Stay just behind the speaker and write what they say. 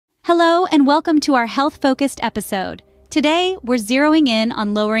Hello and welcome to our health-focused episode. Today, we're zeroing in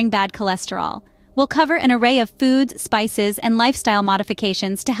on lowering bad cholesterol. We'll cover an array of foods, spices, and lifestyle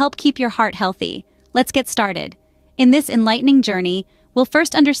modifications to help keep your heart healthy. Let's get started. In this enlightening journey, we'll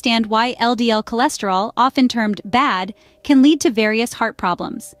first understand why LDL cholesterol, often termed bad, can lead to various heart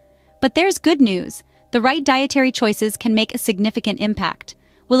problems. But there's good news. The right dietary choices can make a significant impact.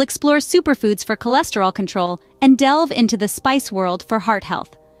 We'll explore superfoods for cholesterol control and delve into the spice world for heart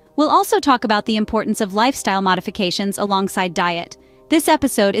health. We'll also talk about the importance of lifestyle modifications alongside diet. This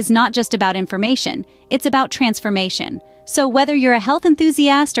episode is not just about information, it's about transformation. So whether you're a health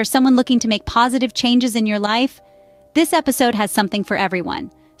enthusiast or someone looking to make positive changes in your life, this episode has something for everyone.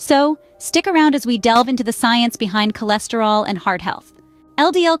 So stick around as we delve into the science behind cholesterol and heart health.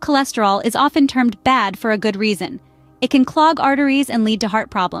 LDL cholesterol is often termed bad for a good reason. It can clog arteries and lead to heart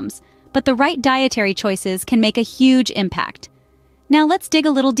problems, but the right dietary choices can make a huge impact. Now let's dig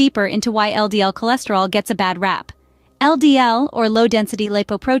a little deeper into why LDL cholesterol gets a bad rap. LDL, or low-density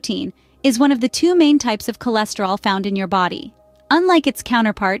lipoprotein, is one of the two main types of cholesterol found in your body. Unlike its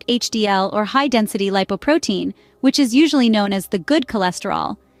counterpart, HDL, or high-density lipoprotein, which is usually known as the good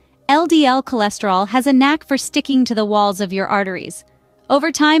cholesterol, LDL cholesterol has a knack for sticking to the walls of your arteries.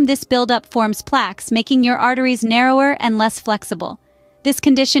 Over time, this buildup forms plaques, making your arteries narrower and less flexible. This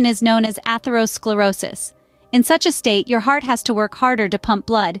condition is known as atherosclerosis. In such a state, your heart has to work harder to pump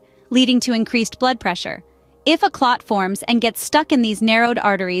blood, leading to increased blood pressure. If a clot forms and gets stuck in these narrowed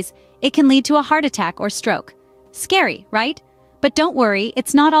arteries, it can lead to a heart attack or stroke. Scary, right? But don't worry,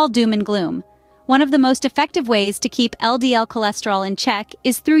 it's not all doom and gloom. One of the most effective ways to keep LDL cholesterol in check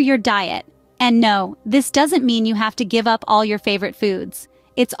is through your diet. And no, this doesn't mean you have to give up all your favorite foods.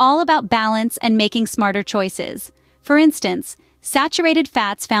 It's all about balance and making smarter choices. For instance, saturated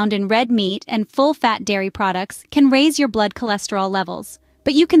fats found in red meat and full-fat dairy products can raise your blood cholesterol levels,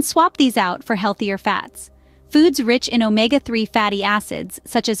 but you can swap these out for healthier fats. Foods rich in omega-3 fatty acids,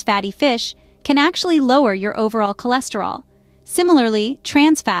 such as fatty fish, can actually lower your overall cholesterol. Similarly,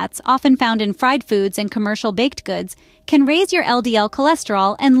 trans fats, often found in fried foods and commercial baked goods, can raise your LDL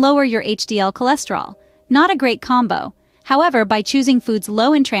cholesterol and lower your HDL cholesterol. Not a great combo. However, by choosing foods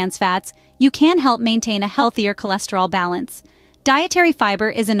low in trans fats, you can help maintain a healthier cholesterol balance. Dietary fiber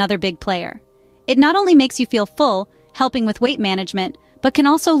is another big player. It not only makes you feel full, helping with weight management, but can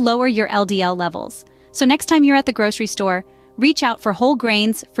also lower your LDL levels. So next time you're at the grocery store, reach out for whole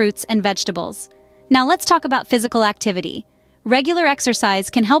grains, fruits, and vegetables. Now let's talk about physical activity. Regular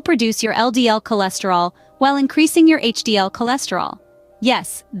exercise can help reduce your LDL cholesterol while increasing your HDL cholesterol.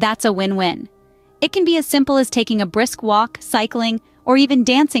 Yes, that's a win-win. It can be as simple as taking a brisk walk, cycling, or even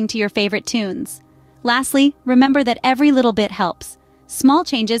dancing to your favorite tunes. Lastly, remember that every little bit helps. Small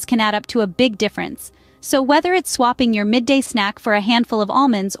changes can add up to a big difference. So whether it's swapping your midday snack for a handful of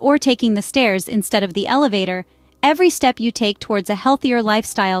almonds or taking the stairs instead of the elevator, every step you take towards a healthier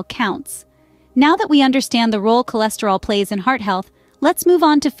lifestyle counts. Now that we understand the role cholesterol plays in heart health, let's move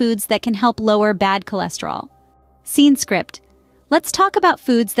on to foods that can help lower bad cholesterol. Scene script. Let's talk about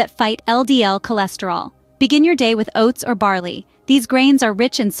foods that fight LDL cholesterol. Begin your day with oats or barley. These grains are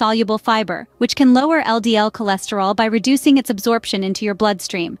rich in soluble fiber, which can lower LDL cholesterol by reducing its absorption into your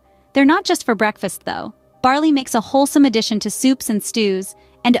bloodstream. They're not just for breakfast, though. Barley makes a wholesome addition to soups and stews,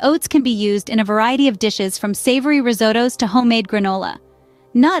 and oats can be used in a variety of dishes from savory risottos to homemade granola.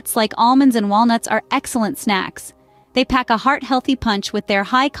 Nuts like almonds and walnuts are excellent snacks. They pack a heart-healthy punch with their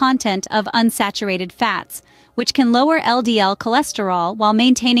high content of unsaturated fats, which can lower LDL cholesterol while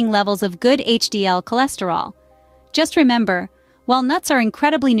maintaining levels of good HDL cholesterol. Just remember, while nuts are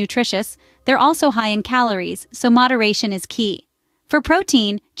incredibly nutritious, they're also high in calories, so moderation is key. For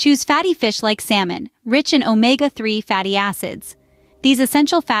protein, choose fatty fish like salmon, rich in omega-3 fatty acids. These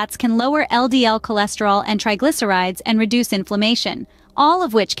essential fats can lower LDL cholesterol and triglycerides and reduce inflammation, all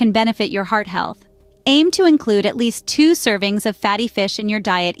of which can benefit your heart health. Aim to include at least 2 servings of fatty fish in your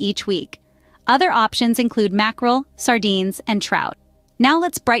diet each week. Other options include mackerel, sardines, and trout. Now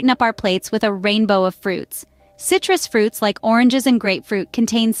let's brighten up our plates with a rainbow of fruits. Citrus fruits like oranges and grapefruit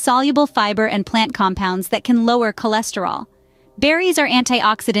contain soluble fiber and plant compounds that can lower cholesterol. Berries are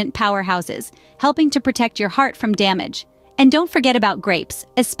antioxidant powerhouses, helping to protect your heart from damage. And don't forget about grapes,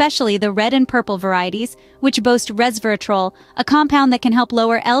 especially the red and purple varieties, which boast resveratrol, a compound that can help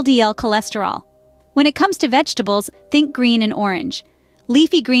lower LDL cholesterol. When it comes to vegetables, think green and orange.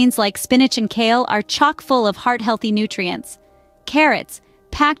 Leafy greens like spinach and kale are chock full of heart-healthy nutrients. Carrots,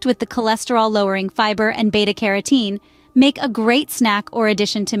 packed with the cholesterol-lowering fiber and beta-carotene, make a great snack or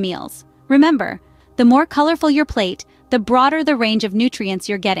addition to meals. Remember, the more colorful your plate, the broader the range of nutrients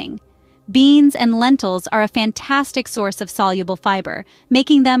you're getting. Beans and lentils are a fantastic source of soluble fiber,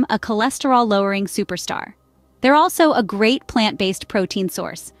 making them a cholesterol-lowering superstar. They're also a great plant-based protein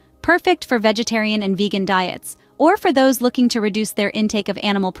source, perfect for vegetarian and vegan diets, or for those looking to reduce their intake of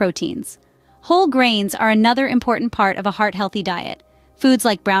animal proteins. Whole grains are another important part of a heart-healthy diet. Foods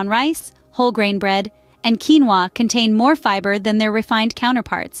like brown rice, whole grain bread, and quinoa contain more fiber than their refined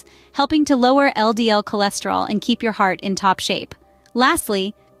counterparts, helping to lower LDL cholesterol and keep your heart in top shape.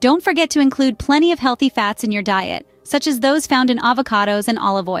 Lastly, don't forget to include plenty of healthy fats in your diet, such as those found in avocados and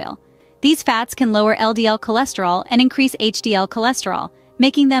olive oil. These fats can lower LDL cholesterol and increase HDL cholesterol,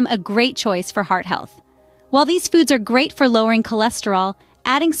 making them a great choice for heart health. While these foods are great for lowering cholesterol,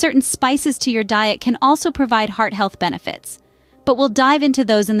 adding certain spices to your diet can also provide heart health benefits. But we'll dive into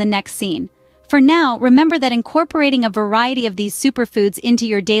those in the next scene. For now, remember that incorporating a variety of these superfoods into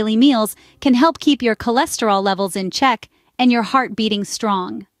your daily meals can help keep your cholesterol levels in check and your heart beating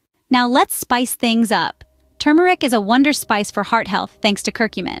strong. Now let's spice things up. Turmeric is a wonder spice for heart health thanks to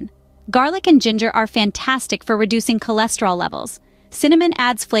curcumin. Garlic and ginger are fantastic for reducing cholesterol levels. Cinnamon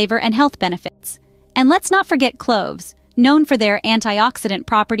adds flavor and health benefits. And let's not forget cloves, known for their antioxidant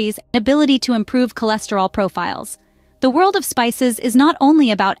properties and ability to improve cholesterol profiles. The world of spices is not only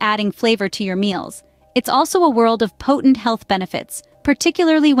about adding flavor to your meals, it's also a world of potent health benefits,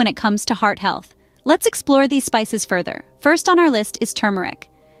 particularly when it comes to heart health. Let's explore these spices further. First on our list is turmeric.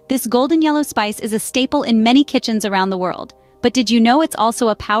 This golden yellow spice is a staple in many kitchens around the world. But did you know it's also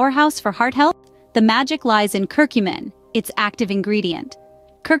a powerhouse for heart health? The magic lies in curcumin, its active ingredient.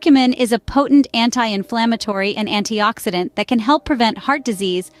 Curcumin is a potent anti-inflammatory and antioxidant that can help prevent heart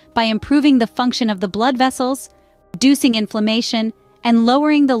disease by improving the function of the blood vessels, reducing inflammation, and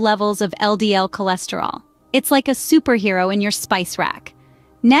lowering the levels of LDL cholesterol. It's like a superhero in your spice rack.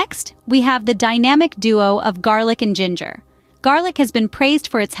 Next, we have the dynamic duo of garlic and ginger. Garlic has been praised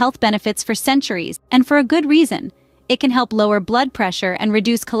for its health benefits for centuries, and for a good reason. It can help lower blood pressure and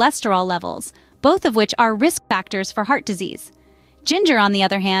reduce cholesterol levels, both of which are risk factors for heart disease. Ginger, on the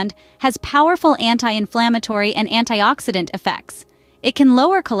other hand, has powerful anti-inflammatory and antioxidant effects. It can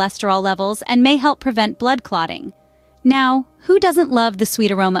lower cholesterol levels and may help prevent blood clotting. Now, who doesn't love the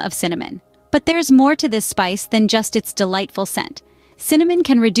sweet aroma of cinnamon? But there's more to this spice than just its delightful scent. Cinnamon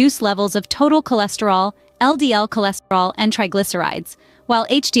can reduce levels of total cholesterol, LDL cholesterol, and triglycerides, while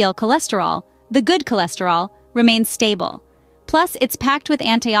HDL cholesterol, the good cholesterol, remains stable. Plus, it's packed with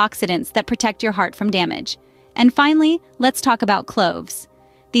antioxidants that protect your heart from damage. And finally, let's talk about cloves.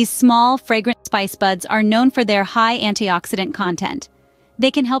 These small, fragrant spice buds are known for their high antioxidant content. They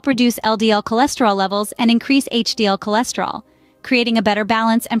can help reduce LDL cholesterol levels and increase HDL cholesterol, creating a better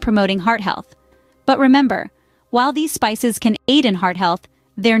balance and promoting heart health. But remember, while these spices can aid in heart health,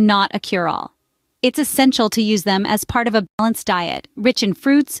 they're not a cure-all. It's essential to use them as part of a balanced diet, rich in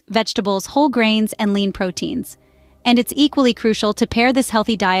fruits, vegetables, whole grains, and lean proteins. And it's equally crucial to pair this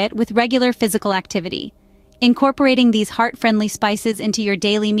healthy diet with regular physical activity. Incorporating these heart-friendly spices into your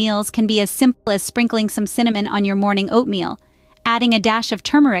daily meals can be as simple as sprinkling some cinnamon on your morning oatmeal, adding a dash of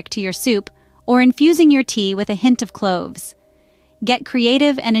turmeric to your soup, or infusing your tea with a hint of cloves. Get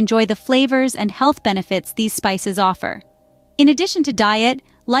creative and enjoy the flavors and health benefits these spices offer. In addition to diet,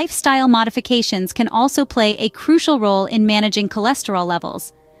 lifestyle modifications can also play a crucial role in managing cholesterol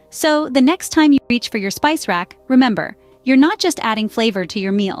levels. So, the next time you reach for your spice rack, remember, you're not just adding flavor to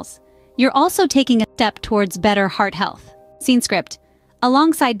your meals. You're also taking a step towards better heart health. Scene script.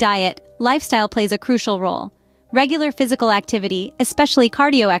 Alongside diet, lifestyle plays a crucial role. Regular physical activity, especially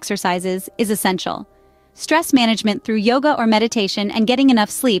cardio exercises, is essential. Stress management through yoga or meditation and getting enough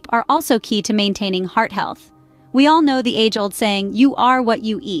sleep are also key to maintaining heart health. We all know the age-old saying, "You are what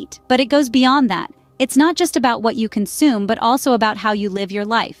you eat," but it goes beyond that. It's not just about what you consume, but also about how you live your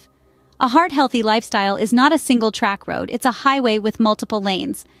life. A heart-healthy lifestyle is not a single track road, it's a highway with multiple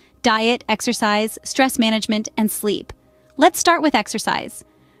lanes. Diet, exercise, stress management, and sleep. Let's start with exercise.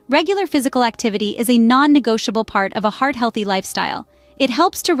 Regular physical activity is a non-negotiable part of a heart-healthy lifestyle. It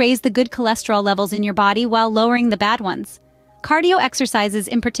helps to raise the good cholesterol levels in your body while lowering the bad ones. Cardio exercises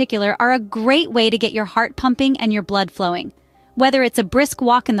in particular are a great way to get your heart pumping and your blood flowing. Whether it's a brisk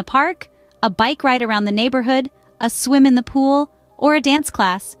walk in the park, a bike ride around the neighborhood, a swim in the pool, or a dance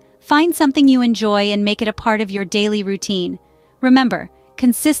class, find something you enjoy and make it a part of your daily routine. Remember,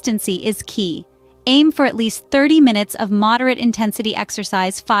 consistency is key. Aim for at least 30 minutes of moderate intensity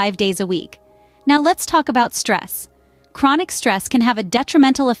exercise 5 days a week. Now let's talk about stress. Chronic stress can have a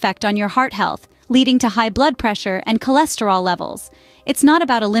detrimental effect on your heart health, leading to high blood pressure and cholesterol levels. It's not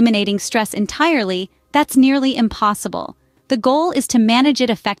about eliminating stress entirely, that's nearly impossible. The goal is to manage it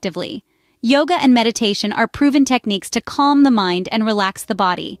effectively. Yoga and meditation are proven techniques to calm the mind and relax the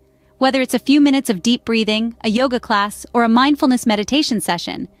body. Whether it's a few minutes of deep breathing, a yoga class, or a mindfulness meditation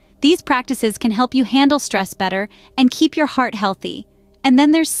session, these practices can help you handle stress better and keep your heart healthy. And then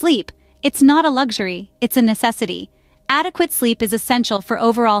there's sleep. It's not a luxury, it's a necessity. Adequate sleep is essential for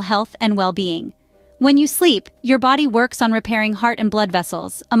overall health and well-being. When you sleep, your body works on repairing heart and blood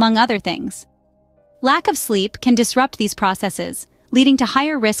vessels, among other things. Lack of sleep can disrupt these processes, leading to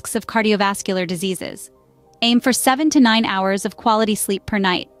higher risks of cardiovascular diseases. Aim for 7 to 9 hours of quality sleep per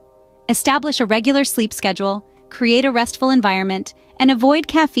night. Establish a regular sleep schedule, create a restful environment, and avoid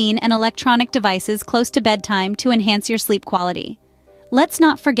caffeine and electronic devices close to bedtime to enhance your sleep quality. Let's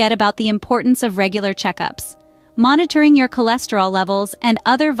not forget about the importance of regular checkups. Monitoring your cholesterol levels and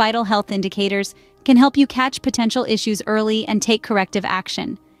other vital health indicators can help you catch potential issues early and take corrective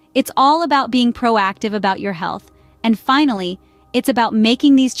action. It's all about being proactive about your health. And finally, it's about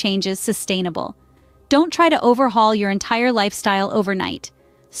making these changes sustainable. Don't try to overhaul your entire lifestyle overnight.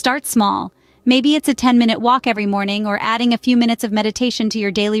 Start small. Maybe it's a 10-minute walk every morning, or adding a few minutes of meditation to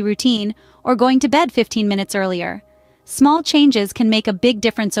your daily routine, or going to bed 15 minutes earlier. Small changes can make a big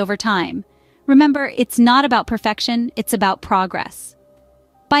difference over time. Remember, it's not about perfection, it's about progress.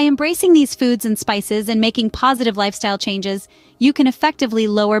 By embracing these foods and spices and making positive lifestyle changes, you can effectively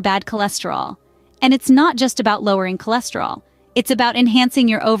lower bad cholesterol. And it's not just about lowering cholesterol. It's about enhancing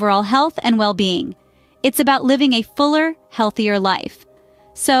your overall health and well-being. It's about living a fuller, healthier life.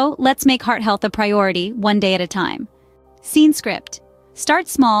 So, let's make heart health a priority, one day at a time. Scene script. Start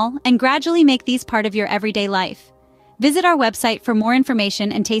small and gradually make these part of your everyday life. Visit our website for more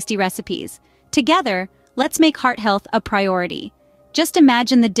information and tasty recipes. Together, let's make heart health a priority. Just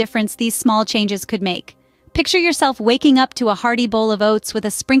imagine the difference these small changes could make. Picture yourself waking up to a hearty bowl of oats with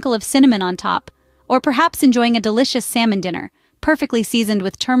a sprinkle of cinnamon on top, or perhaps enjoying a delicious salmon dinner, perfectly seasoned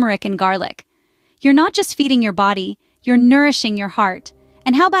with turmeric and garlic. You're not just feeding your body, you're nourishing your heart.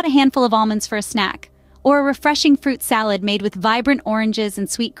 And how about a handful of almonds for a snack? Or a refreshing fruit salad made with vibrant oranges and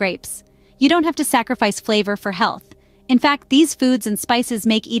sweet grapes? You don't have to sacrifice flavor for health. In fact, these foods and spices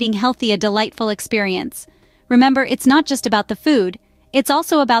make eating healthy a delightful experience. Remember, it's not just about the food, it's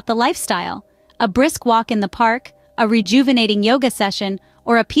also about the lifestyle. A brisk walk in the park, a rejuvenating yoga session,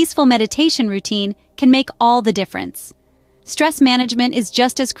 or a peaceful meditation routine can make all the difference. Stress management is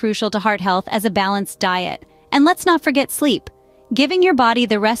just as crucial to heart health as a balanced diet. And let's not forget sleep. Giving your body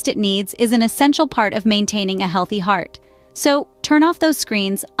the rest it needs is an essential part of maintaining a healthy heart. So, turn off those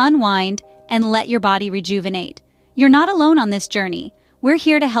screens, unwind, and let your body rejuvenate. You're not alone on this journey. We're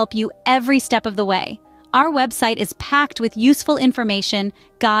here to help you every step of the way. Our website is packed with useful information,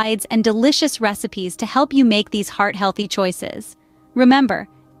 guides, and delicious recipes to help you make these heart-healthy choices. Remember,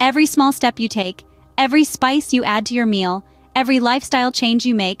 every small step you take, every spice you add to your meal, every lifestyle change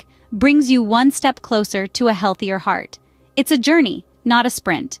you make brings you one step closer to a healthier heart. It's a journey, not a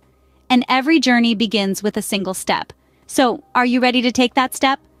sprint. And every journey begins with a single step. So, are you ready to take that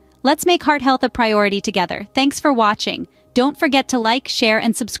step? Let's make heart health a priority together. Thanks for watching. Don't forget to like, share,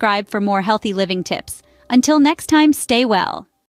 and subscribe for more healthy living tips. Until next time, stay well.